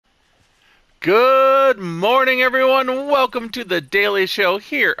Good morning, everyone. Welcome to the Daily Show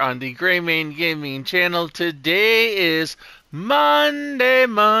here on the Greymane Gaming channel. Today is Monday.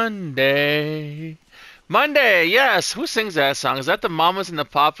 Monday, yes. Who sings that song? Is that the Mamas and the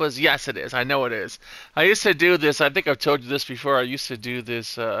Papas? Yes, it is. I know it is. I used to do this. I think I've told you this before. I used to do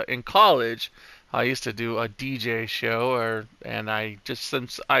this in college. I used to do a DJ show, and I just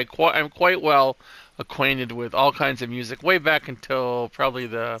since I'm quite well acquainted with all kinds of music, way back until probably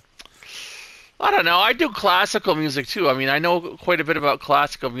I don't know. I do classical music too. I mean, I know quite a bit about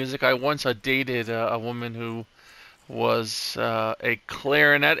classical music. I once dated a woman who was a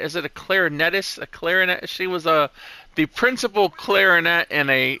clarinet. Is it a clarinetist? A clarinet? She was the principal clarinet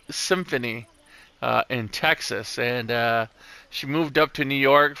in a symphony in Texas, and she moved up to New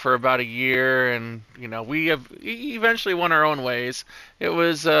York for about a year, and we have eventually went our own ways. It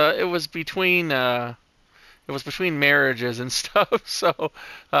was between marriages and stuff, so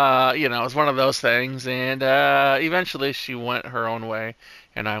it was one of those things. And eventually, she went her own way,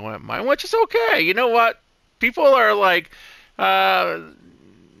 and I went mine, which is okay. You know what? People are like,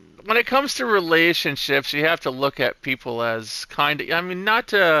 when it comes to relationships, you have to look at people as kind of. I mean, not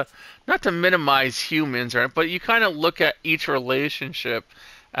to minimize humans, right? But you kind of look at each relationship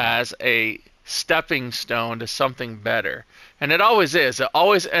as a stepping stone to something better. And it always is. It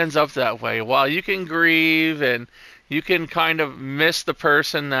always ends up that way. While you can grieve and you can kind of miss the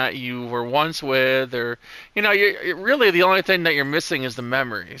person that you were once with, or, you're really the only thing that you're missing is the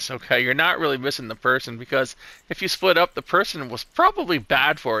memories, okay? You're not really missing the person, because if you split up, the person was probably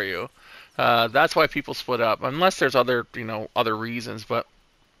bad for you. That's why people split up, unless there's other reasons. But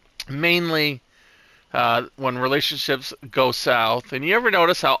mainly, when relationships go south, and you ever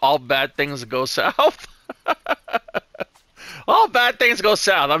notice how all bad things go south? All bad things go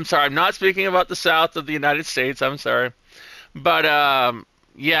south. I'm sorry. I'm not speaking about the south of the United States. I'm sorry. But,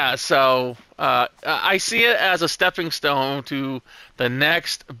 yeah, so I see it as a stepping stone to the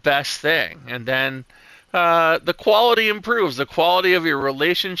next best thing. And then the quality improves. The quality of your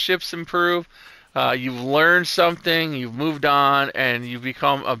relationships improve. You've learned something, you've moved on, and you've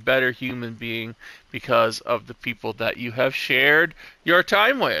become a better human being because of the people that you have shared your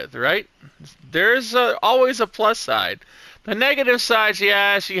time with, right? There's always a plus side. The negative sides,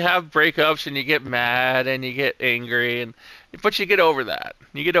 yes, you have breakups and you get mad and you get angry, but you get over that.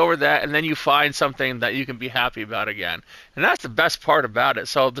 You get over that, and then you find something that you can be happy about again. And that's the best part about it.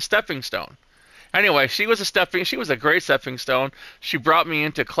 So the stepping stone. Anyway, she was a great stepping stone. She brought me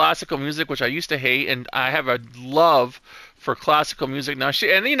into classical music, which I used to hate, and I have a love for classical music now.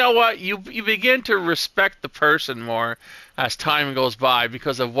 And you know what? You begin to respect the person more as time goes by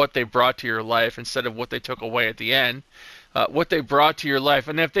because of what they brought to your life instead of what they took away at the end. What they brought to your life.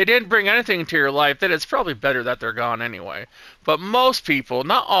 And if they didn't bring anything to your life, then it's probably better that they're gone anyway. But most people,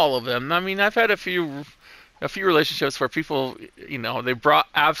 not all of them, I mean, I've had a few relationships where people, they brought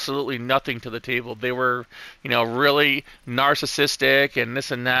absolutely nothing to the table. They were, really narcissistic and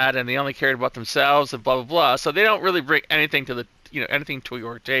this and that, and they only cared about themselves and blah, blah, blah. So they don't really bring anything to anything to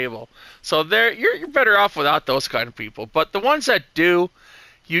your table. So you're better off without those kind of people. But the ones that do,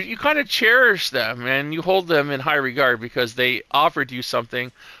 you kind of cherish them and you hold them in high regard because they offered you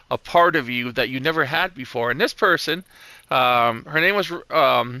something, a part of you that you never had before. And this person, her name was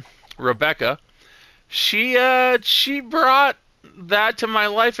Rebecca. She brought that to my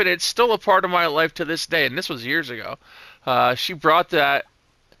life, and it's still a part of my life to this day. And this was years ago. She brought that,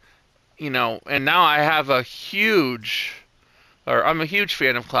 and now I have I'm a huge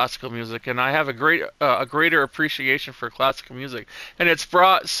fan of classical music, and I have a greater appreciation for classical music, and it's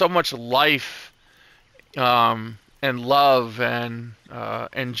brought so much life, and love and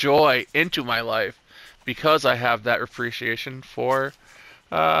joy into my life because I have that appreciation for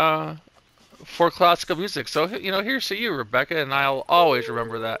classical music. So here's to you, Rebecca, and I'll always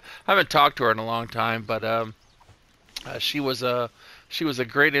remember that. I haven't talked to her in a long time, but she was a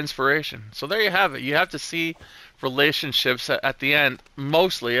great inspiration. So there you have it. You have to see relationships at the end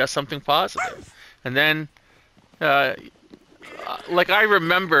mostly as something positive. And then, like I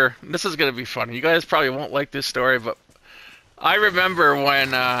remember, this is going to be funny. You guys probably won't like this story, but I remember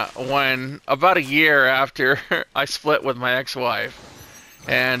when about a year after I split with my ex-wife,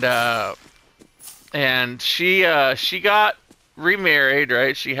 and she got remarried,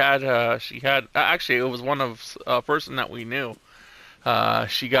 right? She had actually, it was one of a person that we knew.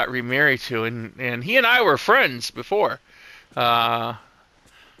 She got remarried to, and he and I were friends before. And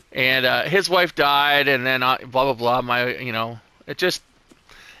his wife died, and then blah blah blah.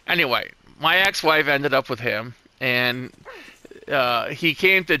 Anyway, my ex-wife ended up with him, and he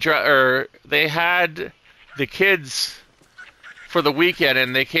came to they had the kids for the weekend,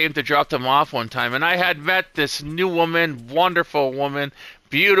 and they came to drop them off one time. And I had met this new woman, wonderful woman,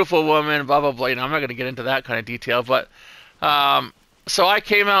 beautiful woman, blah, blah, blah. You know, I'm not going to get into that kind of detail, but so I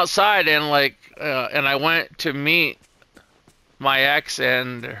came outside and and I went to meet my ex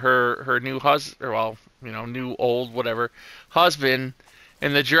and her new husband, well, you know, new old whatever husband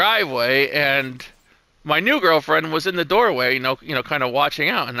in the driveway, and my new girlfriend was in the doorway, you know, kind of watching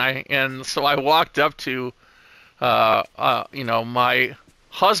out, and so I walked up to you know, my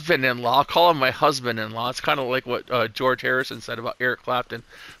husband-in-law. I'll call him my husband-in-law. It's kind of like what George Harrison said about Eric Clapton.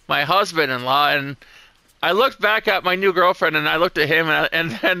 My husband-in-law, and I looked back at my new girlfriend, and I looked at him,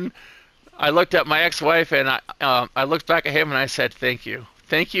 and then I looked at my ex-wife, and I looked back at him, and I said, "Thank you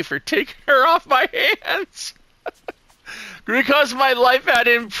for taking her off my hands," because my life had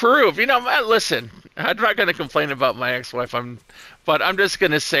improved. You know, man, listen, I'm not going to complain about my ex-wife. But I'm just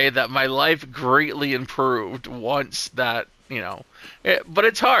going to say that my life greatly improved once that, you know, but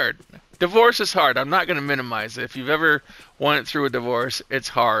it's hard. Divorce is hard. I'm not going to minimize it. If you've ever went through a divorce, it's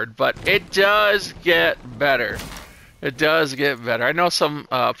hard, but it does get better. It does get better. I know some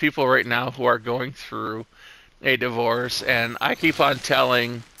people right now who are going through a divorce, and I keep on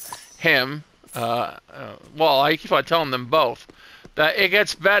telling him, I keep on telling them both that it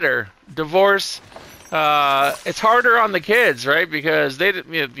gets better. Divorce, it's harder on the kids, right? Because they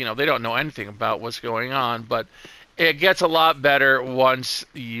don't know anything about what's going on, but it gets a lot better once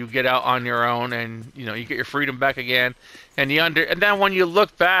you get out on your own, and you know, you get your freedom back again, and then when you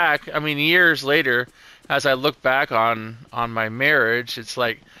look back, I mean, years later, as I look back on my marriage, it's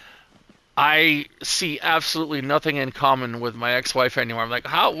like I see absolutely nothing in common with my ex-wife anymore. I'm like,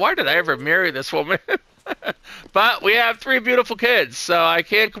 why did I ever marry this woman? But we have 3 beautiful kids, so I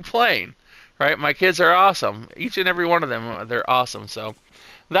can't complain, right? My kids are awesome. Each and every one of them, they're awesome. So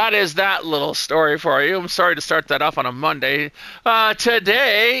that is that little story for you. I'm sorry to start that off on a Monday.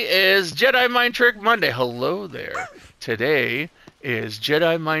 Today is Jedi Mind Trick Monday. Hello there. Today is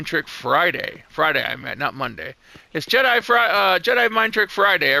Jedi Mind Trick Friday. Friday, I meant, not Monday. It's Jedi Mind Trick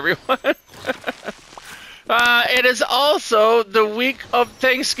Friday, everyone. It is also the week of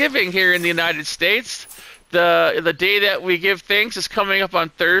Thanksgiving here in the United States. The day that we give thanks is coming up on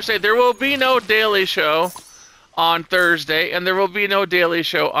Thursday. There will be no Daily Show on Thursday, and there will be no Daily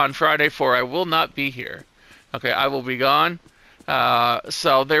Show on Friday, for I will not be here. Okay, I will be gone.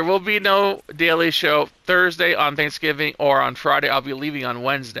 So there will be no Daily Show Thursday on Thanksgiving, or on Friday. I'll be leaving on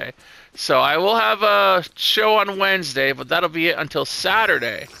Wednesday. So I will have a show on Wednesday, but that'll be it until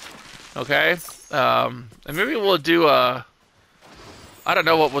Saturday. Okay? And maybe we'll do I don't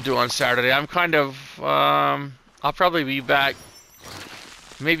know what we'll do on Saturday. I'm kind of, I'll probably be back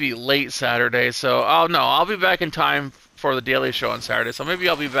maybe late Saturday. So, I'll be back in time for the Daily Show on Saturday. So maybe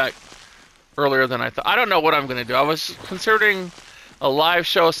I'll be back earlier than I thought. I don't know what I'm going to do. I was considering a live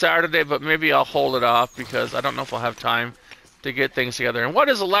show Saturday, but maybe I'll hold it off because I don't know if I'll have time to get things together. And what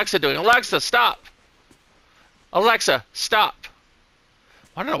is Alexa doing? Alexa, stop! Alexa, stop!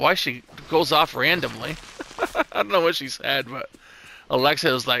 I don't know why she goes off randomly. I don't know what she said, but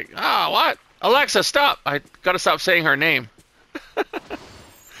Alexa was like, what? Alexa, stop! I gotta stop saying her name.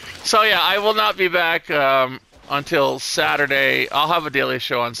 So yeah, I will not be back until Saturday. I'll have a Daily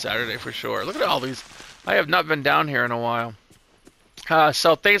Show on Saturday for sure. Look at all these. I have not been down here in a while.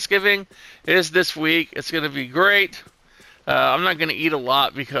 So Thanksgiving is this week. It's going to be great. I'm not going to eat a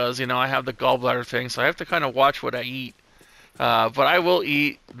lot because, you know, I have the gallbladder thing, so I have to kind of watch what I eat. But I will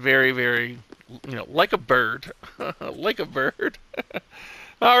eat very, very, you know, like a bird. Like a bird.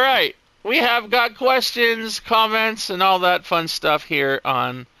 All right. We have got questions, comments, and all that fun stuff here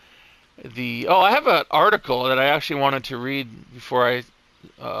on the... Oh, I have an article that I actually wanted to read before I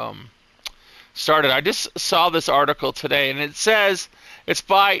started. I just saw this article today, and it says, it's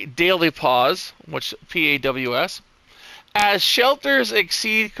by Daily Paws, which P-A-W-S. As shelters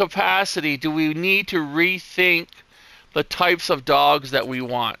exceed capacity, do we need to rethink the types of dogs that we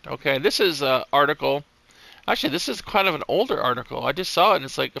want? Okay, this is an article. Actually, this is kind of an older article. I just saw it, and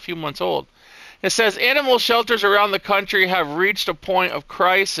it's like a few months old. It says, animal shelters around the country have reached a point of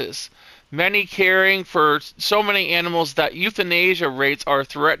crisis, many caring for so many animals that euthanasia rates are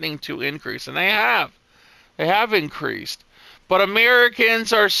threatening to increase. And they have. They have increased. But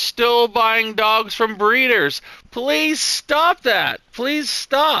Americans are still buying dogs from breeders. Please stop that. Please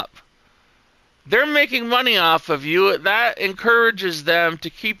stop. They're making money off of you. That encourages them to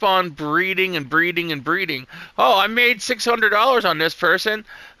keep on breeding and breeding and breeding. Oh, I made $600 on this person.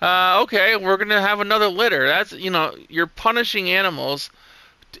 Okay, we're going to have another litter. That's, you know, you're punishing animals,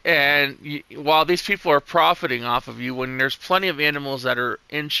 and while these people are profiting off of you, when there's plenty of animals that are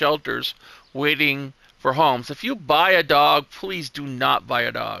in shelters waiting for homes. If you buy a dog, please do not buy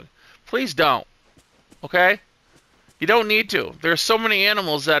a dog. Please don't. Okay? You don't need to. There's so many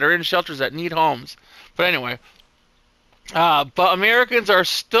animals that are in shelters that need homes. But anyway, but Americans are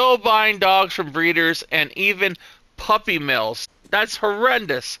still buying dogs from breeders and even puppy mills. That's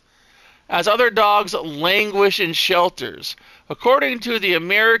horrendous. As other dogs languish in shelters. According to the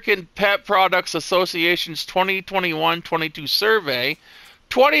American Pet Products Association's 2021-22 survey,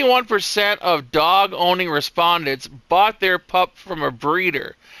 21% of dog-owning respondents bought their pup from a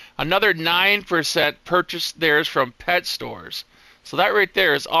breeder. Another 9% purchased theirs from pet stores. So that right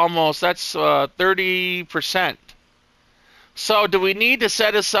there is almost, that's 30%. So do we need to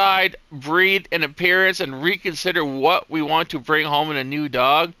set aside breed and appearance and reconsider what we want to bring home in a new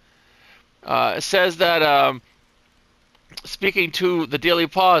dog? It says that, speaking to the Daily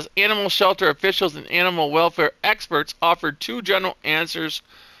Pause, animal shelter officials and animal welfare experts offered two general answers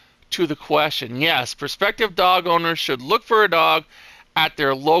to the question. Yes, prospective dog owners should look for a dog at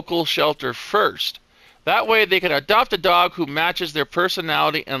their local shelter first. That way they can adopt a dog who matches their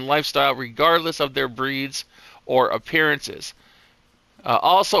personality and lifestyle regardless of their breeds or appearances.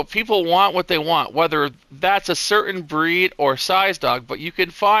 Also, people want what they want, whether that's a certain breed or size dog, but you can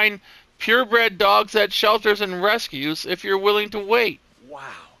find purebred dogs at shelters and rescues if you're willing to wait. Wow,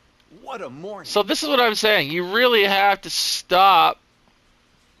 what a morning. So this is what I'm saying. You really have to stop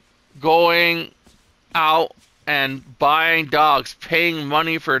going out and buying dogs, paying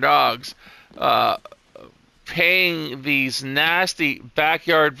money for dogs, paying these nasty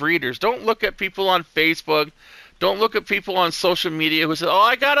backyard breeders. Don't look at people on Facebook. Don't look at people on social media who say, oh,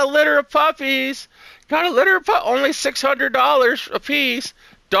 I got a litter of puppies. Got a litter of puppies. Only $600 a piece.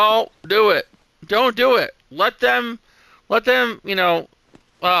 Don't do it. Don't do it. Let them,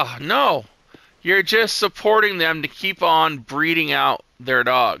 no. You're just supporting them to keep on breeding out their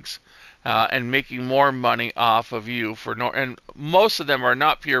dogs and making more money off of you and most of them are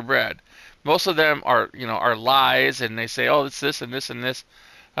not purebred. Most of them are lies, and they say, oh, it's this and this and this.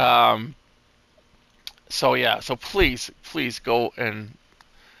 So please go and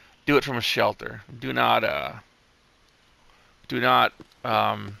do it from a shelter. Do not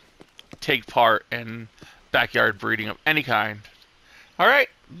take part in backyard breeding of any kind. All right,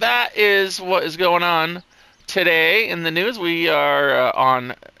 that is what is going on today in the news. We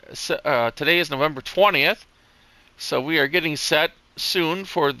are today is November 20th, so we are getting set soon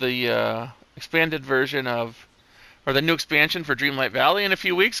for the expanded version or the new expansion for Dreamlight Valley in a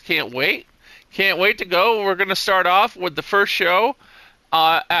few weeks. Can't wait to go. We're going to start off with the first show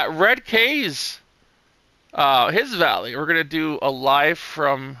at RedK's his valley. We're going to do a live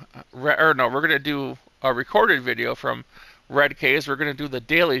from we're going to do a recorded video from RedK's. We're going to do the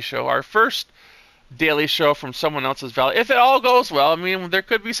daily show, our first daily show from someone else's valley. If it all goes well, I mean, there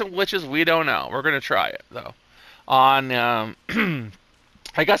could be some glitches. We don't know. We're going to try it though. On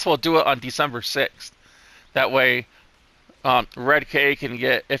I guess we'll do it on December 6th. That way, RedK can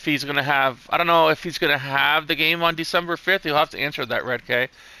get, if he's going to have, I don't know if he's going to have the game on December 5th. You'll have to answer that, RedK.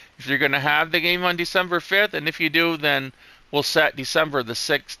 If you're going to have the game on December 5th, and if you do, then we'll set December the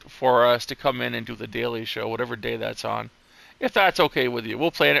 6th for us to come in and do the daily show, whatever day that's on. If that's okay with you,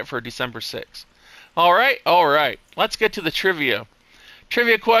 we'll plan it for December 6th. All right. Let's get to the trivia.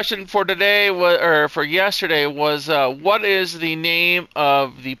 Trivia question for today for yesterday was what is the name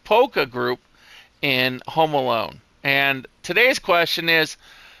of the polka group in Home Alone? And today's question is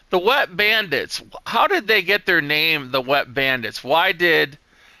the Wet Bandits. How did they get their name, the Wet Bandits? Why did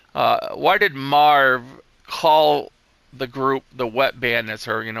Marv call the group the Wet Bandits,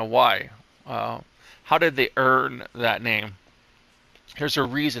 or why? How did they earn that name? Here's a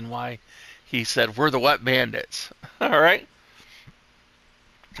reason why he said we're the Wet Bandits. All right.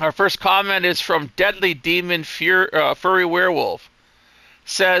 Our first comment is from Deadly Demon Furry Werewolf.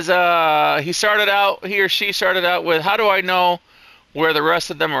 Says he or she started out with, how do I know where the rest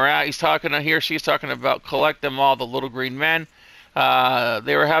of them are at? He or she's talking about collect them all, the little green men.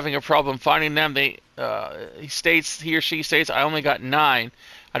 They were having a problem finding them. He or she states, I only got 9.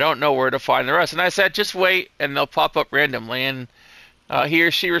 I don't know where to find the rest. And I said, just wait and they'll pop up randomly. And he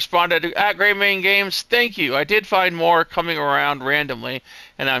or she responded, at Gray Main Games, thank you. I did find more coming around randomly,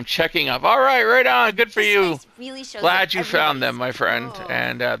 and I'm checking up. All right, right on. Good for you. Really Glad you found them, my friend. Oh.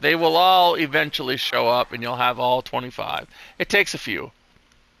 And they will all eventually show up, and you'll have all 25. It takes a few.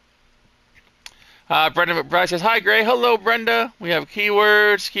 Brenda McBride says, hi, Gray. Hello, Brenda. We have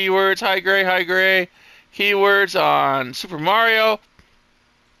keywords. Hi, Gray. Keywords on Super Mario.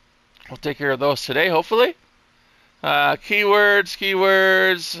 We'll take care of those today, hopefully. Keywords.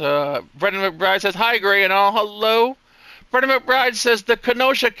 Brenda McBride says, hi, Gray and all. Hello. Brenda McBride says the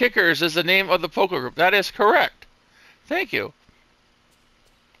Kenosha Kickers is the name of the poker group. That is correct. Thank you.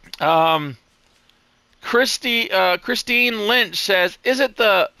 Christine Lynch says, is it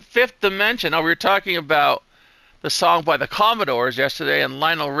the Fifth Dimension? Oh, we were talking about the song by the Commodores yesterday and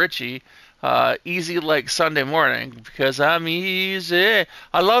Lionel Richie, Easy Like Sunday Morning, because I'm easy.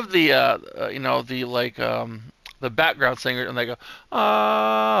 I love the, the background singer, and they go,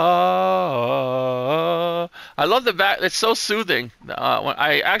 ah. I love the back. It's so soothing. When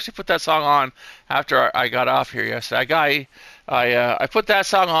I actually put that song on after I got off here yesterday. I put that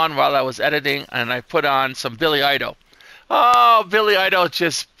song on while I was editing, and I put on some Billy Idol. Oh, Billy Idol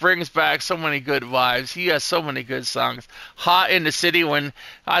just brings back so many good vibes. He has so many good songs. Hot in the City, when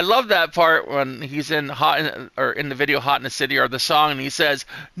I love that part when he's in the video Hot in the City, or the song, and he says,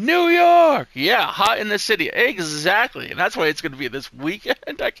 New York. Yeah, Hot in the City. Exactly. And that's why it's going to be this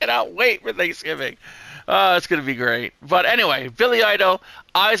weekend. I cannot wait for Thanksgiving. It's going to be great. But anyway, Billy Idol,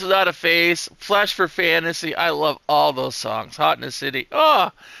 Eyes Without a Face, Flesh for Fantasy. I love all those songs. Hot in the City.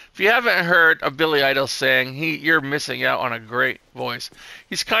 Oh, if you haven't heard a Billy Idol sing, you're missing out on a great voice.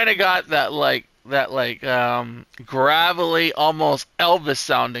 He's kind of got that gravelly, almost Elvis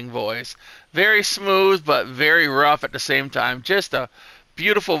sounding voice. Very smooth, but very rough at the same time. Just a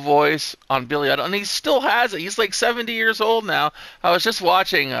beautiful voice on Billy Idol, and he still has it. He's like 70 years old now. I was just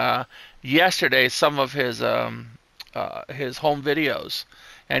watching yesterday some of his home videos,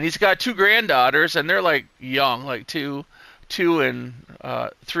 and he's got two granddaughters, and they're like young, like two and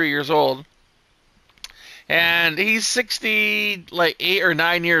 3 years old, and he's 8 or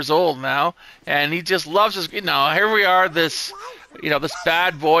 9 years old now, and he just loves his. Here we are, this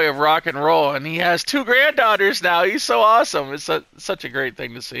bad boy of rock and roll, and he has two granddaughters now. He's so awesome. It's such a great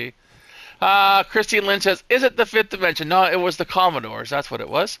thing to see. Christine Lynn says, "Is it the Fifth Dimension?" No, it was the Commodores. That's what it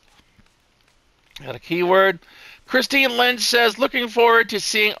was. Got a keyword. Christine Lynch says, looking forward to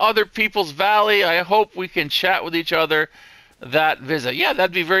seeing other people's valley. I hope we can chat with each other that visit. Yeah,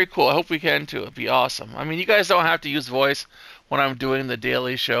 that'd be very cool. I hope we can too. It'd be awesome. I mean, you guys don't have to use voice when I'm doing the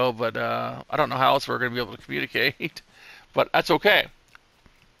daily show, but I don't know how else we're going to be able to communicate. But that's okay.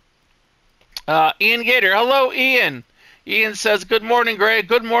 Iangator. Hello, Ian. Ian says, good morning, Greg.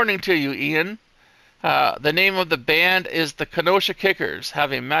 Good morning to you, Ian. The name of the band is the Kenosha Kickers.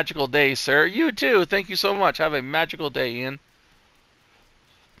 Have a magical day, sir. You too. Thank you so much. Have a magical day, Ian.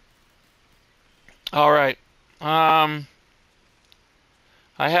 All right. I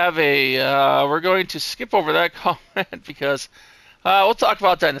have we're going to skip over that comment because we'll talk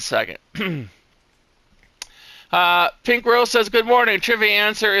about that in a second. Pink Rose says, good morning. Trivia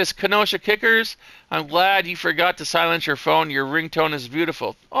answer is Kenosha Kickers. I'm glad you forgot to silence your phone. Your ringtone is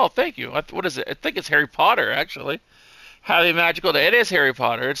beautiful. Oh, thank you. What is it? I think it's Harry Potter, actually. Have a magical day. It is Harry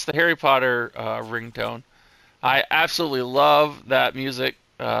Potter. It's the Harry Potter ringtone. I absolutely love that music.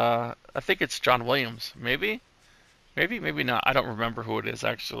 I think it's John Williams. Maybe not. I don't remember who it is,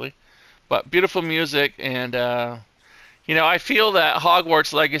 actually. But beautiful music. And, I feel that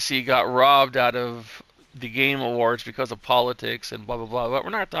Hogwarts Legacy got robbed out of the Game Awards because of politics and blah, blah, blah. But we're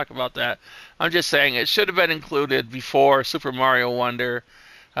not talking about that. I'm just saying it should have been included before Super Mario Wonder,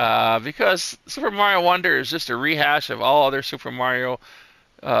 because Super Mario Wonder is just a rehash of all other Super Mario.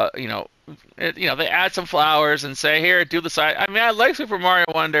 They add some flowers and say, here, do the side. I mean, I like Super Mario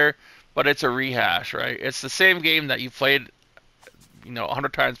Wonder, but it's a rehash, right? It's the same game that you played,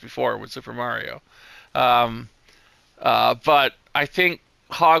 100 times before with Super Mario. But I think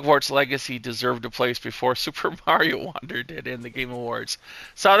Hogwarts Legacy deserved a place before Super Mario Wonder did in the Game Awards.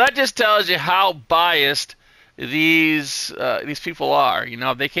 So that just tells you how biased these people are.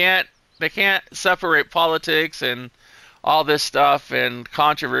 They can't separate politics and all this stuff and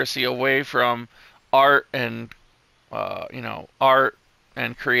controversy away from art and art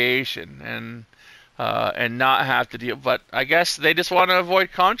and creation and not have to deal. But I guess they just want to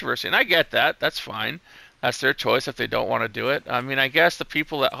avoid controversy, and I get that. That's fine. That's their choice if they don't want to do it. I mean, I guess the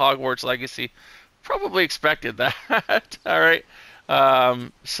people at Hogwarts Legacy probably expected that. All right.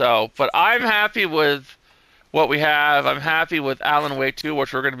 But I'm happy with what we have. I'm happy with Alan Wake 2,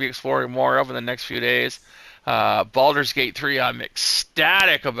 which we're going to be exploring more of in the next few days. Baldur's Gate 3, I'm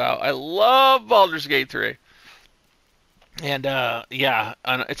ecstatic about. I love Baldur's Gate 3. And,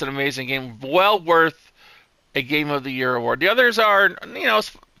 it's an amazing game. Well worth a Game of the Year award. The others are,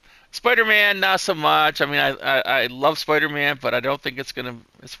 Spider-Man, not so much. I mean, I love Spider-Man, but I don't think it's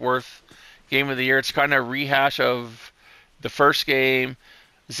worth Game of the Year. It's kind of a rehash of the first game.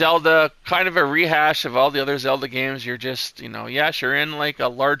 Zelda, kind of a rehash of all the other Zelda games. You're just, you're in like a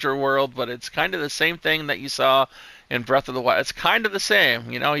larger world, but it's kind of the same thing that you saw in Breath of the Wild. It's kind of the same.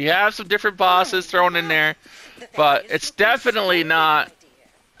 You know, you have some different bosses thrown in there, but it's definitely not,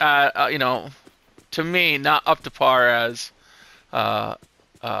 you know, to me, not up to par as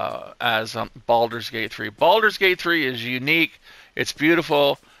Baldur's Gate 3. Baldur's Gate 3 is unique. It's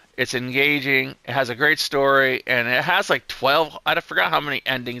beautiful. It's engaging. It has a great story, and it has like 12. I forgot how many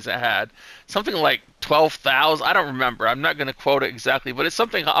endings it had. Something like 12,000. I don't remember. I'm not going to quote it exactly, but it's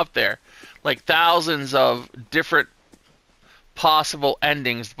something up there, like thousands of different possible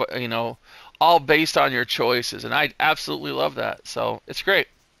endings. But you know, all based on your choices, and I absolutely love that. So it's great.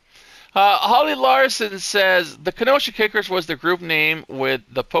 Holly Larson says the Kenosha Kickers was the group name with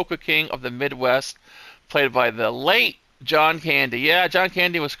the Polka King of the Midwest, played by the late John Candy. Yeah, John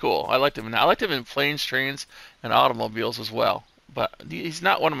Candy was cool. I liked him. And I liked him in Planes, Trains, and Automobiles as well. But he's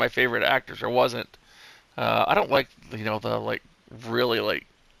not one of my favorite actors, or wasn't. I don't like, you know, the like really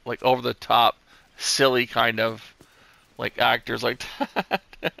like over the top, silly kind of like actors like that.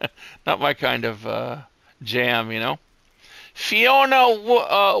 Not my kind of jam, you know. Fiona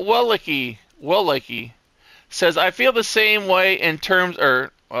Wellicki says, I feel the same way in terms,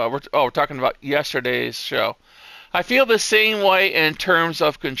 we're talking about yesterday's show. I feel the same way in terms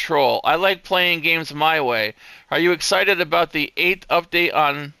of control. I like playing games my way. Are you excited about the 8th update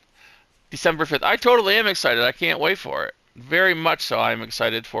on December 5th? I totally am excited. I can't wait for it. Very much so. I'm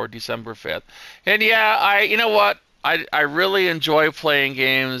excited for December 5th. And yeah, you know what? I really enjoy playing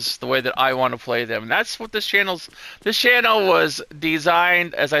games the way that I want to play them. And that's what this channel was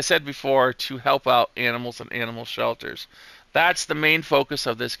designed, as I said before, to help out animals and animal shelters. That's the main focus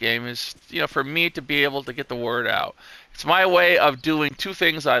of this game, is, you know, for me to be able to get the word out. It's my way of doing two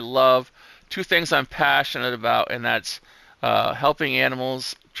things I love, two things I'm passionate about, and that's helping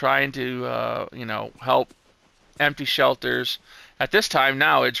animals, trying to you know, help empty shelters. At this time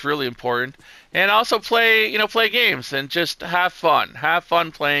now, it's really important, and also play games and just have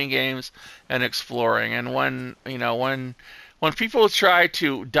fun playing games and exploring. And when people try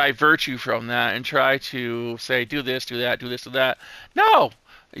to divert you from that and try to say, do this, do that, do this, do that, no,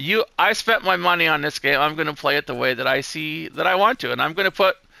 I spent my money on this game. I'm going to play it the way that I see that I want to, and I'm going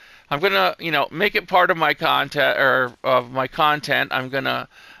to you know, make it part of my content, or of my content. I'm going to,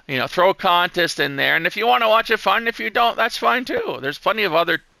 you know, throw a contest in there, and if you want to watch it, fine. If you don't, that's fine too. There's plenty of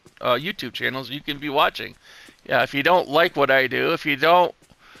other YouTube channels you can be watching. Yeah, if you don't like what I do, if you don't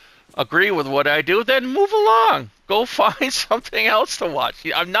agree with what I do, then move along. Go find something else to watch.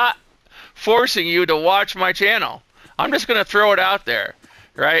 I'm not forcing you to watch my channel. I'm just going to throw it out there,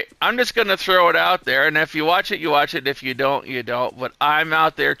 right? I'm just going to throw it out there, and if you watch it, you watch it. If you don't, you don't. But I'm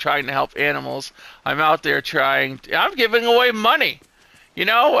out there trying to help animals. I'm out there I'm giving away money. You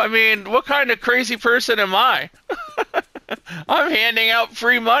know, I mean, what kind of crazy person am I? I'm handing out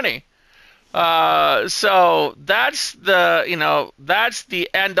free money. So that's the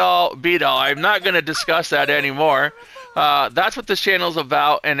end all be all. I'm not going to discuss that anymore. That's what this channel's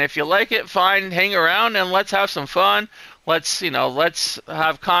about. And if you like it, fine, hang around and let's have some fun. Let's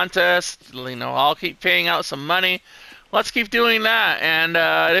have contests. You know, I'll keep paying out some money. Let's keep doing that. And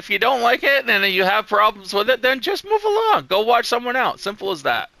if you don't like it and you have problems with it, then just move along. Go watch someone else. Simple as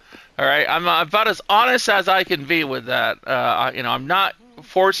that. All right. I'm about as honest as I can be with that. You know, I'm not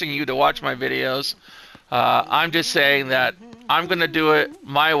forcing you to watch my videos. I'm just saying that I'm going to do it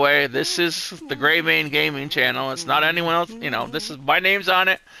my way. This is the Gray Mane Gaming channel. It's not anyone else. You know, this is my name's on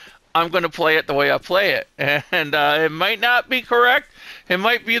it. I'm going to play it the way I play it. And it might not be correct. It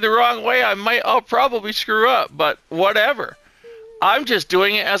might be the wrong way. I'll probably screw up, but whatever. I'm just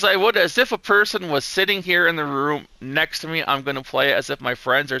doing it as I would, as if a person was sitting here in the room next to me. I'm going to play it as if my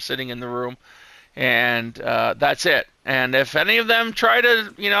friends are sitting in the room, and that's it. And if any of them try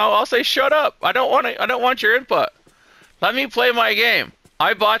to, you know, I'll say, shut up. I don't want your input. Let me play my game.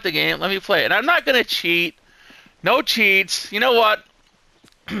 I bought the game. Let me play it. And I'm not going to cheat. No cheats. You know what?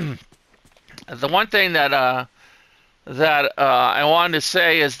 The one thing that I wanted to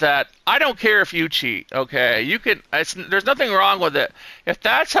say is that I don't care if you cheat, okay? You can. There's nothing wrong with it. If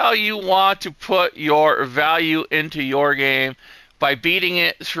that's how you want to put your value into your game, by beating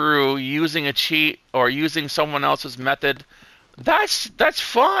it through using a cheat or using someone else's method, that's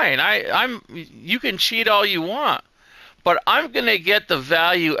fine. You can cheat all you want, but I'm gonna get the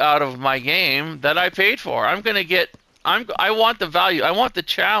value out of my game that I paid for. I want the value. I want the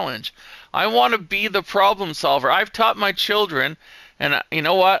challenge. I want to be the problem solver. I've taught my children, and you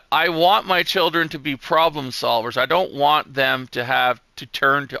know what? I want my children to be problem solvers. I don't want them to have to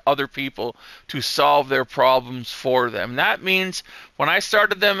turn to other people to solve their problems for them. That means when I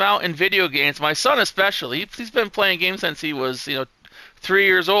started them out in video games, my son especially, he's been playing games since he was, 3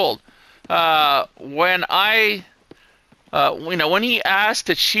 years old. When I when he asks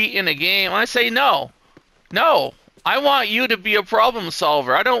to cheat in a game, I say no. No. I want you to be a problem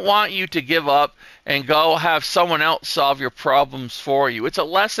solver. I don't want you to give up and go have someone else solve your problems for you. It's a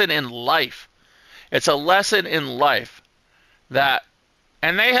lesson in life. It's a lesson in life that,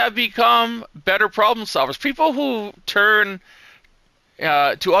 and they have become better problem solvers. People who turn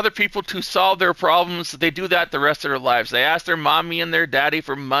to other people to solve their problems, they do that the rest of their lives. They ask their mommy and their daddy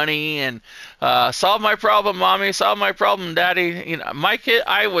for money and solve my problem, mommy, solve my problem, daddy. You know, my kid,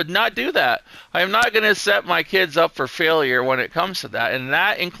 I would not do that. I am not going to set my kids up for failure when it comes to that, and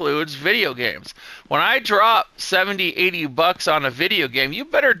that includes video games. When I drop 70, 80 bucks on a video game, you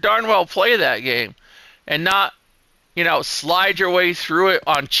better darn well play that game and not, slide your way through it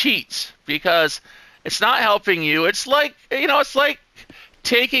on cheats, because it's not helping you. It's like, it's like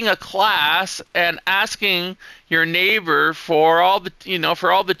taking a class and asking your neighbor for all the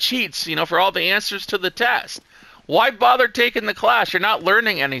cheats, for all the answers to the test. Why bother taking the class? You're not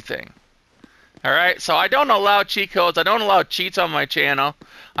learning anything. All right, so I don't allow cheat codes. I don't allow cheats on my channel.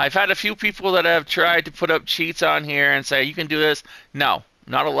 I've had a few people that have tried to put up cheats on here and say, you can do this. No,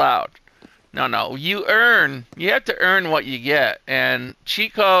 not allowed. No. You have to earn what you get. And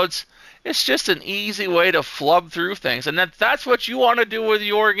cheat codes, it's just an easy way to flub through things. And that's what you want to do with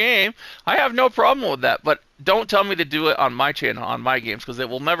your game. I have no problem with that. But don't tell me to do it on my channel, on my games, because it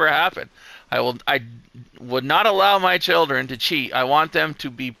will never happen. I would not allow my children to cheat. I want them to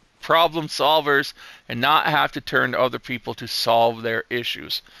be problem solvers and not have to turn to other people to solve their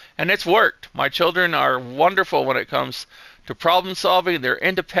issues. And it's worked. My children are wonderful when it comes to problem solving. They're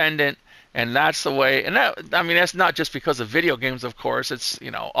independent. And that's the way, and that's not just because of video games, of course. It's,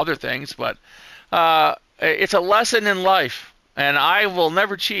 other things, but it's a lesson in life. And I will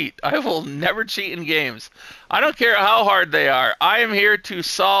never cheat. I will never cheat in games. I don't care how hard they are. I am here to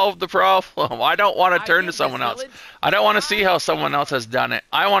solve the problem. I don't want to turn to someone else. I don't want to see how someone else has done it.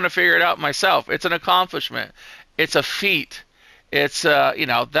 I want to figure it out myself. It's an accomplishment. It's a feat. It's,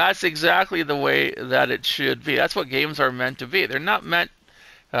 that's exactly the way that it should be. That's what games are meant to be. They're not meant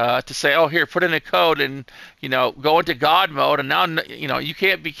to say, oh, here, put in a code and, go into God mode and now, you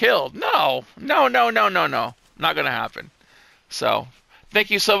can't be killed. No. Not going to happen. So, thank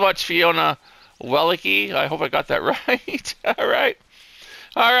you so much, Fiona Wellicky. I hope I got that right.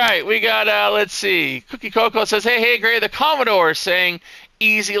 All right, we got, let's see. Cookie Coco says, hey, Gray, the Commodore saying,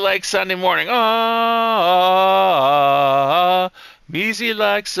 easy like Sunday morning. Easy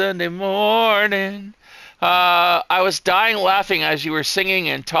like Sunday morning. I was dying laughing as you were singing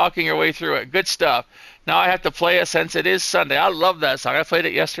and talking your way through it. Good stuff. Now I have to play it since it is Sunday. I love that song. I played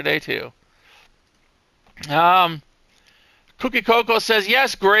it yesterday too. Cookie Coco says,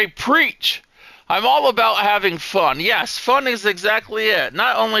 yes, Gray, preach. I'm all about having fun. Yes, fun is exactly it.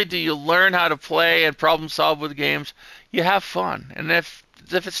 Not only do you learn how to play and problem solve with games, you have fun. And if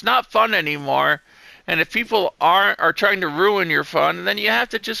it's not fun anymore, and if people are trying to ruin your fun, then you have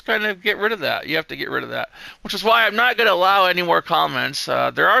to just kind of get rid of that. You have to get rid of that, which is why I'm not going to allow any more comments.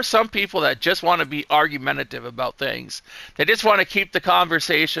 There are some people that just want to be argumentative about things. They just want to keep the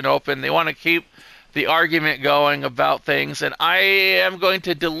conversation open. They want to keep the argument going about things, and I am going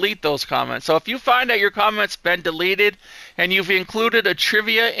to delete those comments. So if you find that your comment's been deleted and you've included a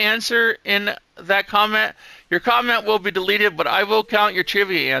trivia answer in that comment, your comment will be deleted, but I will count your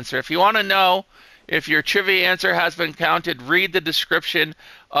trivia answer. If you want to know if your trivia answer has been counted, read the description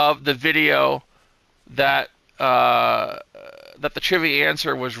of the video that the trivia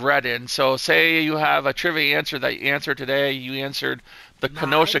answer was read in. So say you have a trivia answer that you answered today, you answered the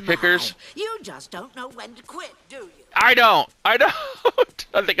Kenosha Kickers. You just don't know when to quit, do you? I don't. I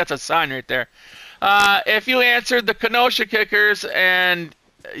think that's a sign right there. If you answered the Kenosha Kickers and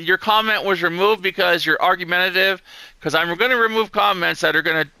your comment was removed because you're argumentative, because I'm going to remove comments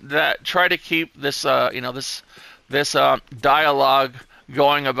that try to keep this this dialogue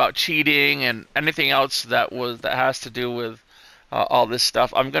going about cheating and anything else that has to do with all this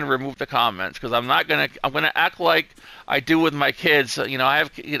stuff. I'm going to remove the comments because I'm going to act like I do with my kids. When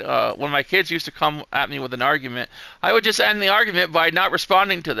my kids used to come at me with an argument, I would just end the argument by not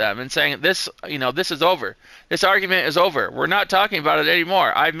responding to them and saying, this is over. This argument is over. We're not talking about it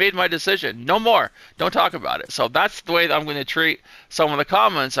anymore. I've made my decision. No more. Don't talk about it. So that's the way that I'm going to treat some of the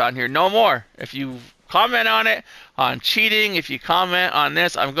comments on here. No more. If you comment on it, on cheating, if you comment on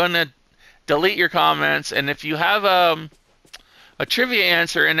this, I'm going to delete your comments. And if you have a trivia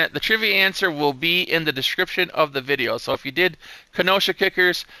answer in it, the trivia answer will be in the description of the video. So if you did Kenosha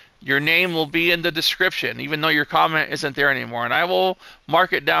Kickers, your name will be in the description, even though your comment isn't there anymore. And I will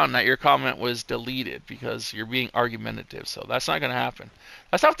mark it down that your comment was deleted because you're being argumentative. So that's not going to happen.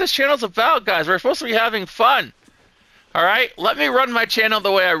 That's not what this channel's about, guys. We're supposed to be having fun. All right, let me run my channel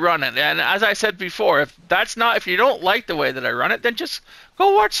the way I run it. And as I said before, if you don't like the way that I run it, then just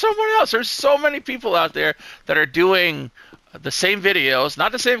go watch someone else. There's so many people out there that are doing the same videos,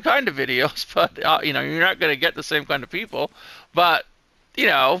 not the same kind of videos, but you're not going to get the same kind of people. But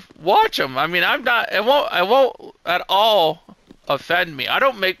watch them. I mean, it won't at all offend me. I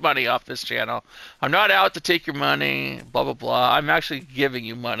don't make money off this channel. I'm not out to take your money, blah blah blah. I'm actually giving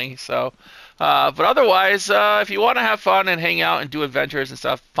you money, so. But otherwise, if you want to have fun and hang out and do adventures and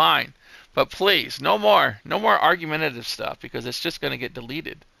stuff, fine. But please, no more argumentative stuff, because it's just going to get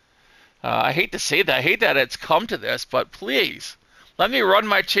deleted. I hate to say that. I hate that it's come to this, but please, let me run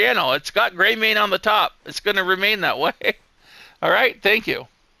my channel. It's got gray mane on the top. It's going to remain that way. All right, thank you.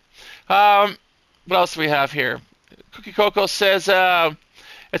 What else do we have here? Cookie Coco says,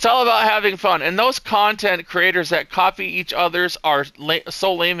 it's all about having fun. And those content creators that copy each other's are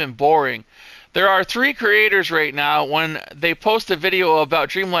so lame and boring. There are 3 creators right now. When they post a video about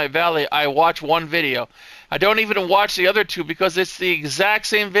Dreamlight Valley, I watch one video. I don't even watch the other 2 because it's the exact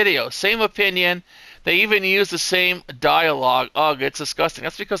same video, same opinion. They even use the same dialogue. Ugh, it's disgusting.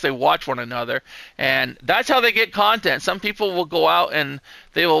 That's because they watch one another, and that's how they get content. Some people will go out and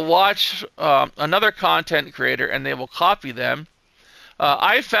they will watch another content creator and they will copy them.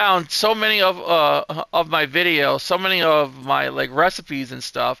 I found so many of my videos, so many of my recipes and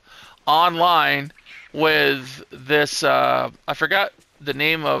stuff online with this. I forgot the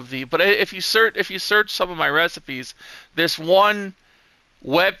name of but if you search some of my recipes, this one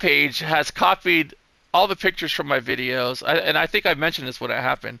web page has copied all the pictures from my videos, and I think I mentioned this when it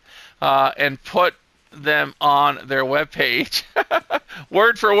happened, and put them on their web page,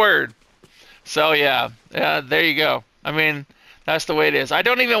 word for word. So yeah, there you go. I mean, that's the way it is. I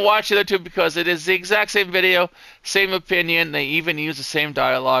don't even watch the other 2 because it is the exact same video, same opinion. They even use the same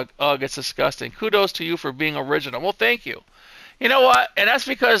dialogue. Ugh, it's disgusting. Kudos to you for being original. Well, thank you. You know what? And that's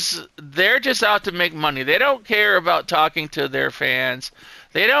because they're just out to make money. They don't care about talking to their fans.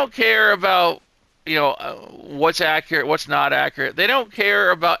 They don't care about, what's accurate, what's not accurate. They don't care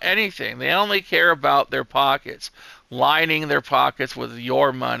about anything. They only care about their pockets, lining their pockets with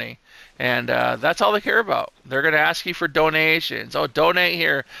your money. And that's all they care about. They're going to ask you for donations. Oh, donate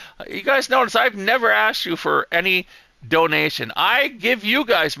here. You guys notice I've never asked you for any donation. I give you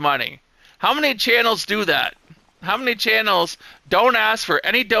guys money. How many channels do that? How many channels don't ask for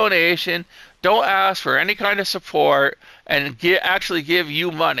any donation, don't ask for any kind of support, and actually give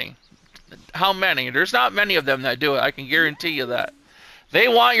you money? How many? There's not many of them that do it. I can guarantee you that. They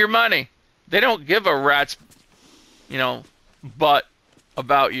want your money. They don't give a rat's, butt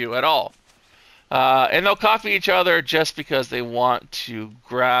about you at all. And they'll copy each other just because they want to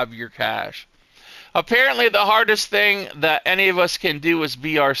grab your cash. Apparently, the hardest thing that any of us can do is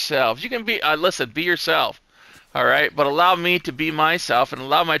be ourselves. You can be, be yourself. All right, but allow me to be myself and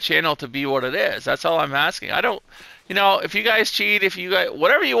allow my channel to be what it is. That's all I'm asking. I don't, if you guys cheat,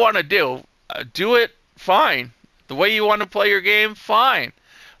 whatever you want to do it fine. The way you want to play your game, fine.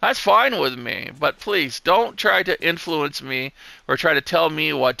 That's fine with me. But please, don't try to influence me or try to tell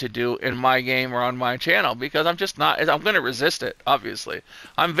me what to do in my game or on my channel, because I'm just not, I'm going to resist it, obviously.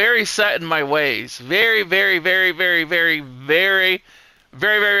 I'm very set in my ways. Very, very, very, very, very, very,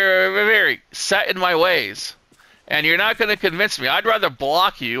 very, very, very, very set in my ways. And you're not going to convince me. I'd rather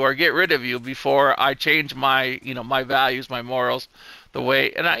block you or get rid of you before I change my, my values, my morals, the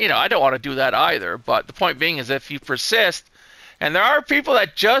way. And I don't want to do that either. But the point being is, if you persist, and there are people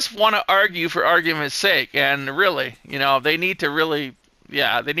that just want to argue for argument's sake, and really, they need to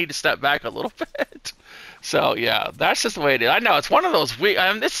they need to step back a little bit. So yeah, that's just the way it is. I know it's one of those weeks.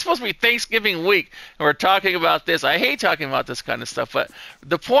 This is supposed to be Thanksgiving week, and we're talking about this. I hate talking about this kind of stuff, but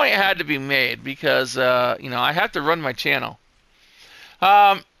the point had to be made because I have to run my channel.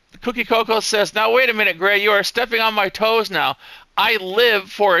 Cookie Coco says, "Now wait a minute, Gray. You are stepping on my toes now. I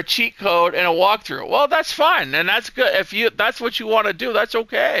live for a cheat code and a walkthrough." Well, that's fine, and that's good. If that's what you want to do, that's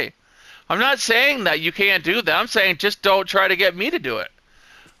okay. I'm not saying that you can't do that. I'm saying just don't try to get me to do it.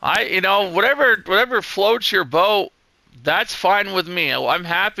 Whatever floats your boat, that's fine with me. I'm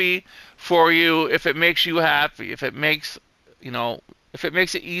happy for you if it makes you happy. If it makes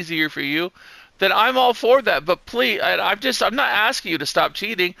it easier for you, then I'm all for that. But please, I'm not asking you to stop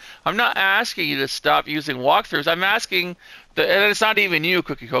cheating. I'm not asking you to stop using walkthroughs. I'm asking and it's not even you,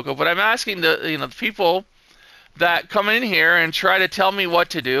 Cookie Coco, but I'm asking the people that come in here and try to tell me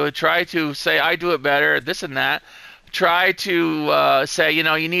what to do and try to say I do it better, this and that. Try to say, you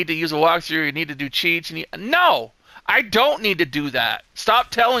need to use a walkthrough, you need to do cheats. No, I don't need to do that. Stop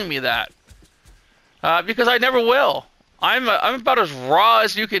telling me that. Because I never will. I'm about as raw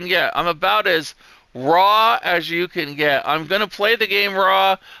as you can get. I'm about as raw as you can get. I'm going to play the game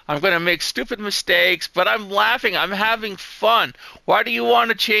raw. I'm going to make stupid mistakes, but I'm laughing. I'm having fun. Why do you want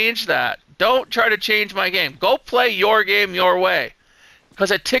to change that? Don't try to change my game. Go play your game your way,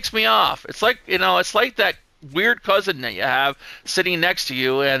 because it ticks me off. It's like, it's like that weird cousin that you have sitting next to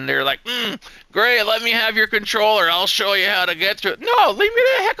you, and they're like, great, let me have your controller. I'll show you how to get through it. No, leave me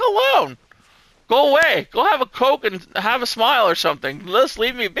the heck alone. Go away. Go have a Coke and have a smile or something. Just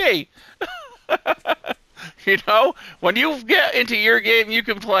leave me be. When you get into your game, you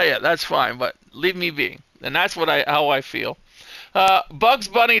can play it. That's fine, but leave me be. And that's how I feel. Bugs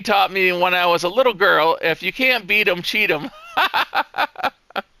Bunny taught me when I was a little girl, if you can't beat 'em, cheat 'em.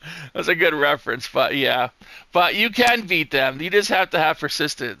 That's a good reference, but yeah. But you can beat them. You just have to have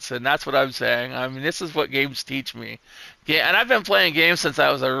persistence, and that's what I'm saying. I mean, this is what games teach me. Yeah, and I've been playing games since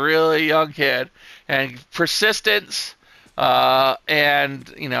I was a really young kid, and persistence,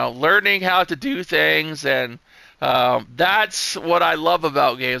 and learning how to do things, and that's what I love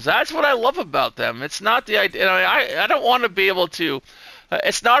about games. That's what I love about them. It's not the idea. I don't want to be able to.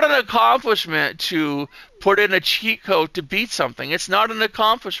 It's not an accomplishment to put in a cheat code to beat something. It's not an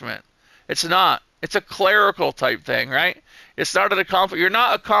accomplishment. It's not. It's a clerical type thing, right? It's not an accomplishment. You're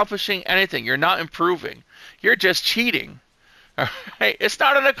not accomplishing anything. You're not improving. You're just cheating. All right? It's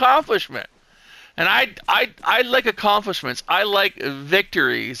not an accomplishment. And I like accomplishments. I like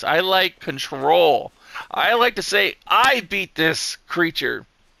victories. I like control. I like to say, I beat this creature.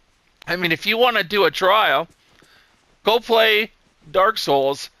 I mean, if you want to do a trial, go play Dark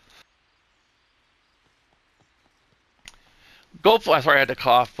Souls. Sorry, I had to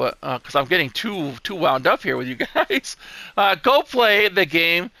cough, but because I'm getting too wound up here with you guys. Go play the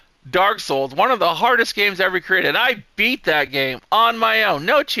game Dark Souls, one of the hardest games ever created. I beat that game on my own.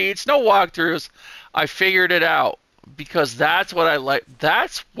 No cheats, no walkthroughs. I figured it out because that's what I like.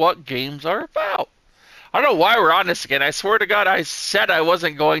 That's what games are about. I don't know why we're on this again. I swear to God, I said I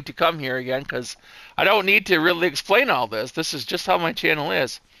wasn't going to come here again because I don't need to really explain all this. This is just how my channel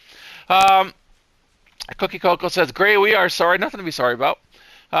is. Cookie Coco says, Gray, we are sorry. Nothing to be sorry about.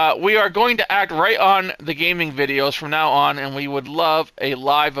 We are going to act right on the gaming videos from now on, and we would love a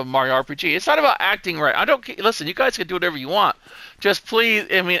live of Mario RPG. It's not about acting right. Listen, you guys can do whatever you want. Just please,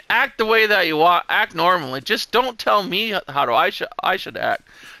 act the way that you want. Act normally. Just don't tell me how I should act.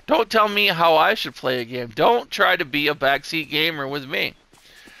 Don't tell me how I should play a game. Don't try to be a backseat gamer with me.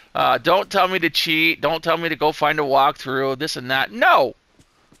 Don't tell me to cheat. Don't tell me to go find a walkthrough, this and that. No!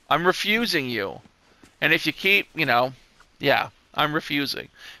 I'm refusing you. And if you keep, I'm refusing.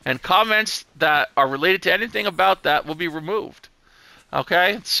 And comments that are related to anything about that will be removed.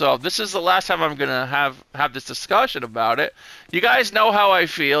 Okay? So this is the last time I'm going to have this discussion about it. You guys know how I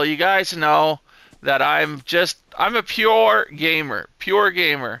feel. You guys know that I'm a pure gamer. Pure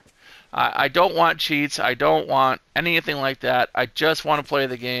gamer. I don't want cheats. I don't want anything like that. I just want to play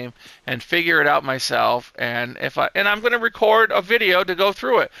the game and figure it out myself. And I'm going to record a video to go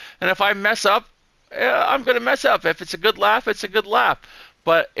through it. And if I mess up, I'm going to mess up. If it's a good laugh, it's a good laugh.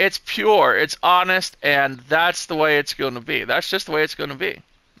 But it's pure, it's honest, and that's the way it's going to be. That's just the way it's going to be.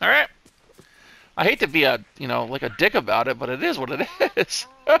 All right? I hate to be like a dick about it, but it is what it is.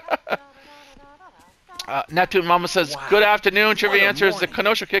 NeptuneMama says, wow. Good afternoon. Trivia answers the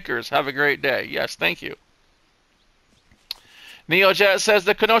Kenosha Kickers. Have a great day. Yes, thank you. Neojet says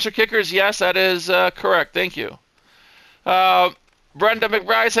the Kenosha Kickers. Yes, that is correct. Thank you. Brenda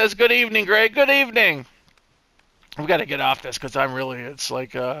McBride says, good evening, Greg. Good evening. We've got to get off this because it's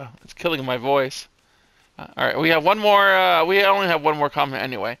like, it's killing my voice. All right, we have one more, we only have one more comment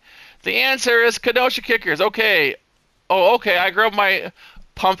anyway. The answer is Kenosha Kickers. Okay. Oh, okay, I grew up my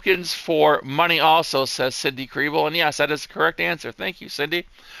pumpkins for money also, says Cindy Kriebel. And yes, that is the correct answer. Thank you, Cindy.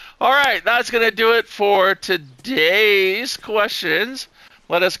 All right, that's going to do it for today's questions.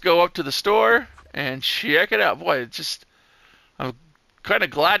 Let us go up to the store and check it out. Boy, I'm kind of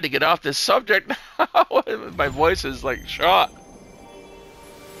glad to get off this subject now. My voice is like shot.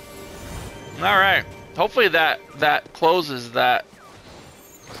 All right. Hopefully that closes that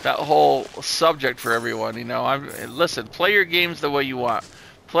whole subject for everyone. Listen, play your games the way you want.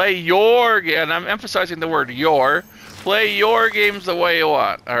 Play your game, and I'm emphasizing the word your. Play your games the way you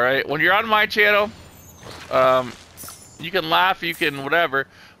want. All right. When you're on my channel, you can laugh, you can whatever,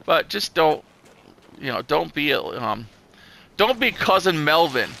 but just don't be cousin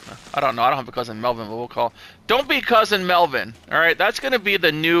Melvin. I don't know. I don't have a cousin Melvin, but we'll call. Don't be cousin Melvin. All right. That's going to be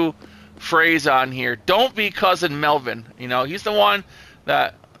the new phrase on here. Don't be cousin Melvin. He's the one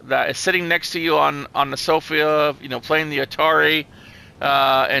that is sitting next to you on the sofa, playing the Atari,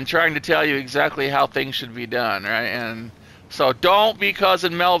 and trying to tell you exactly how things should be done, right? And so don't be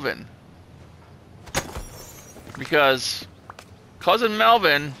cousin Melvin. because Cousin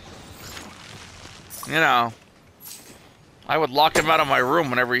Melvin, you know, I would lock him out of my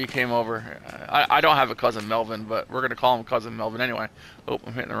room whenever he came over. I don't have a Cousin Melvin, but we're going to call him Cousin Melvin anyway. Oh,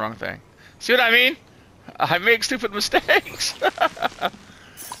 I'm hitting the wrong thing. See what I mean? I make stupid mistakes.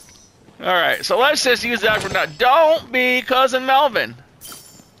 Alright, so let's just use that for now. Don't be Cousin Melvin.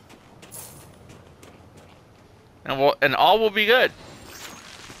 And all will be good.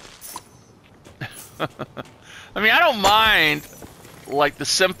 I mean, I don't mind, like, the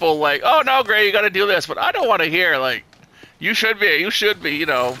simple, like, oh, no, Gray, you got to do this. But I don't want to hear, like, you should be, you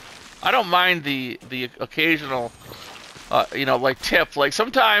know. I don't mind the occasional, you know, like, tip. Like,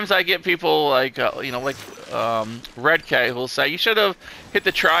 sometimes I get people, like, you know, like, RedK who'll say, you should have hit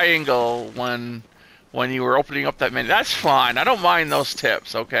the triangle when you were opening up that menu. That's fine. I don't mind those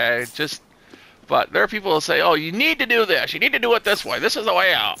tips, okay? But there are people who say, oh, you need to do this. You need to do it this way. This is the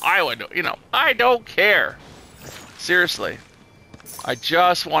way out. I would, you know, I don't care. Seriously. I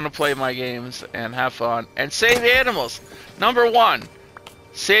just want to play my games and have fun and save animals. Number one,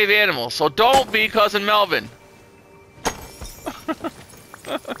 save animals. So don't be Cousin Melvin.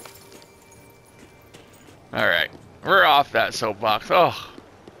 Alright. We're off that soapbox. Oh.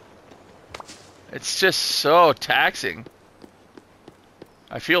 It's just so taxing.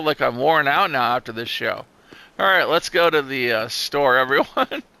 I feel like I'm worn out now after this show. Alright, let's go to the store,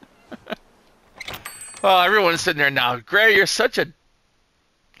 everyone. Oh, everyone's sitting there now. Gray, you're such a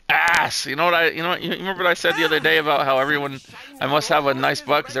ass. You know what you remember what I said the other day about how I must have a nice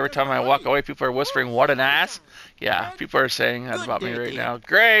butt because every time I walk away, people are whispering, what an ass? Yeah, people are saying that about me right now.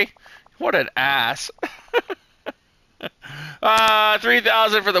 Gray, what an ass.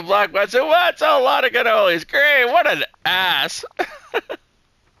 3,000 for the black butts. What's a lot of cannolis? Gray, what an ass.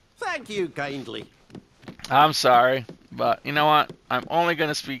 Thank you kindly. I'm sorry, but you know what? I'm only going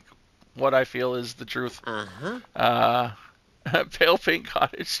to speak what I feel is the truth. Pale pink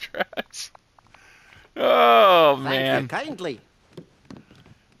cottage dress. Oh, man. Thank you kindly.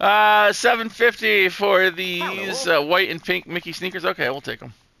 $7.50 for these white and pink Mickey sneakers. Okay, we'll take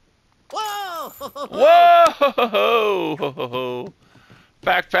them. Whoa! Whoa!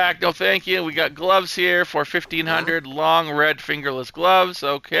 Backpack, no thank you. We got gloves here for $1,500. Long red fingerless gloves.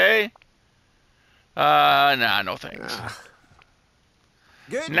 Okay. Nah, no thanks.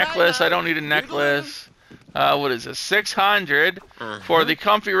 Necklace, I don't need a necklace. What is this? $600 for the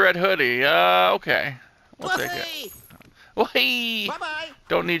comfy red hoodie. Okay. We'll take it. Whee! Bye-bye.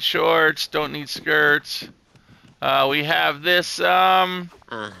 Don't need shorts, don't need skirts. We have this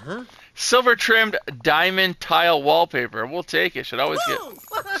silver trimmed diamond tile wallpaper. We'll take it. Should always get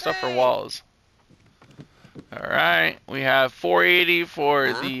stuff for walls. Alright. We have $480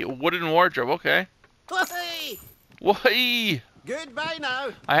 for the wooden wardrobe. Okay. Whee! Goodbye now.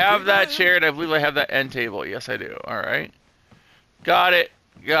 I have that chair, and I believe I have that end table. Yes, I do. Alright. Got it.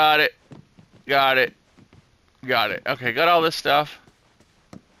 Got it. Got it. Got it. Okay, got all this stuff.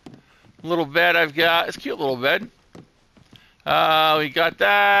 Little bed I've got. It's a cute little bed. We got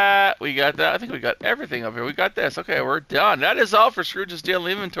that. We got that. I think we got everything up here. We got this. Okay, we're done. That is all for Scrooge's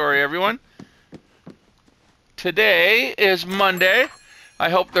Daily Inventory, everyone. Today is Monday. I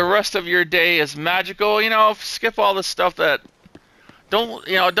hope the rest of your day is magical. You know, skip all the stuff that... Don't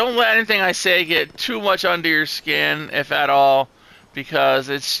let anything I say get too much under your skin, if at all, because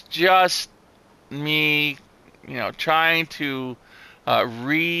it's just me, trying to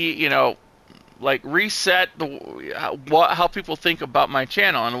reset how people think about my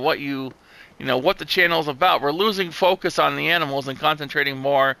channel and what the channel is about. We're losing focus on the animals and concentrating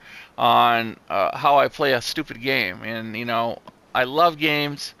more on how I play a stupid game. And I love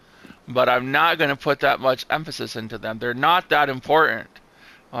games, but I'm not going to put that much emphasis into them. They're not that important.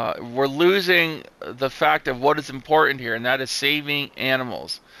 We're losing the fact of what is important here, and that is saving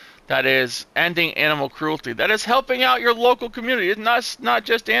animals. That is ending animal cruelty. That is helping out your local community. It's not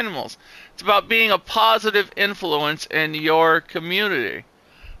just animals. It's about being a positive influence in your community.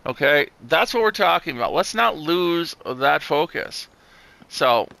 Okay? That's what we're talking about. Let's not lose that focus.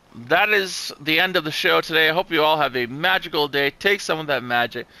 So, that is the end of the show today. I hope you all have a magical day. Take some of that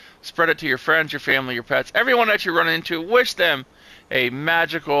magic. Spread it to your friends, your family, your pets. Everyone that you run into, wish them a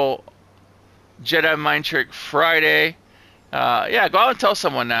magical Jedi Mind Trick Friday. Go out and tell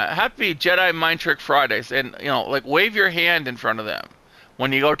someone that. Happy Jedi Mind Trick Fridays. And, wave your hand in front of them.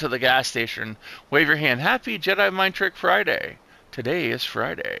 When you go to the gas station, wave your hand. Happy Jedi Mind Trick Friday. Today is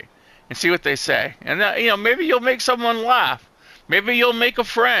Friday. And see what they say. And, maybe you'll make someone laugh. Maybe you'll make a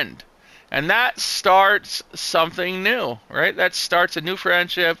friend. And that starts something new, right? That starts a new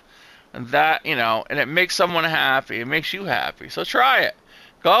friendship. And that, and it makes someone happy. It makes you happy. So try it.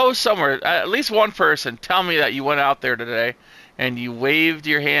 Go somewhere. At least one person. Tell me that you went out there today and you waved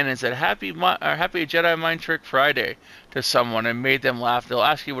your hand and said Happy Jedi Mind Trick Friday to someone and made them laugh. They'll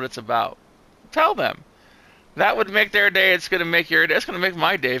ask you what it's about. Tell them. That would make their day. It's going to make your day. It's going to make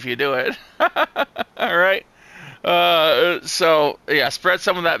my day if you do it. All right. So, yeah, spread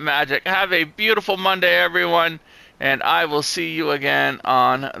some of that magic. Have a beautiful Monday, everyone. And I will see you again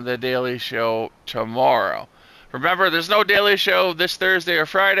on The Daily Show tomorrow. Remember, there's no Daily Show this Thursday or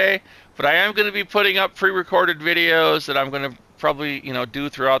Friday, but I am going to be putting up pre-recorded videos that I'm going to probably, do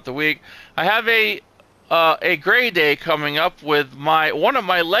throughout the week. I have a gray day coming up with one of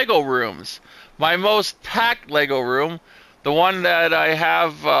my Lego rooms, my most packed Lego room, the one that I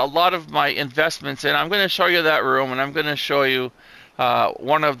have a lot of my investments in. I'm going to show you that room, and I'm going to show you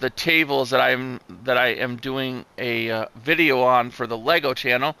one of the tables that I am doing a video on for the Lego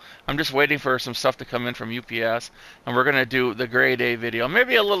channel. I'm just waiting for some stuff to come in from UPS, and we're going to do the gray day video.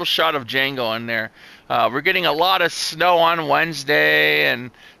 Maybe a little shot of Django in there. We're getting a lot of snow on Wednesday,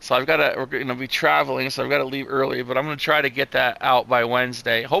 and so we're going to be traveling, so I've got to leave early, but I'm going to try to get that out by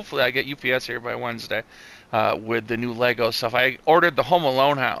Wednesday. Hopefully I get UPS here by Wednesday with the new Lego stuff. I ordered the Home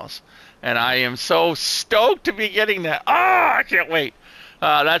Alone house, and I am so stoked to be getting that. I can't wait.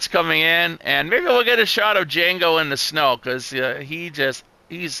 That's coming in, and maybe we'll get a shot of Django in the snow, because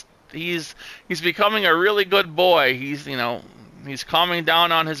he's becoming a really good boy. He's calming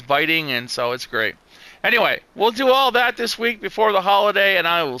down on his biting, and so it's great. Anyway, we'll do all that this week before the holiday, and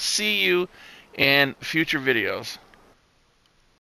I will see you in future videos.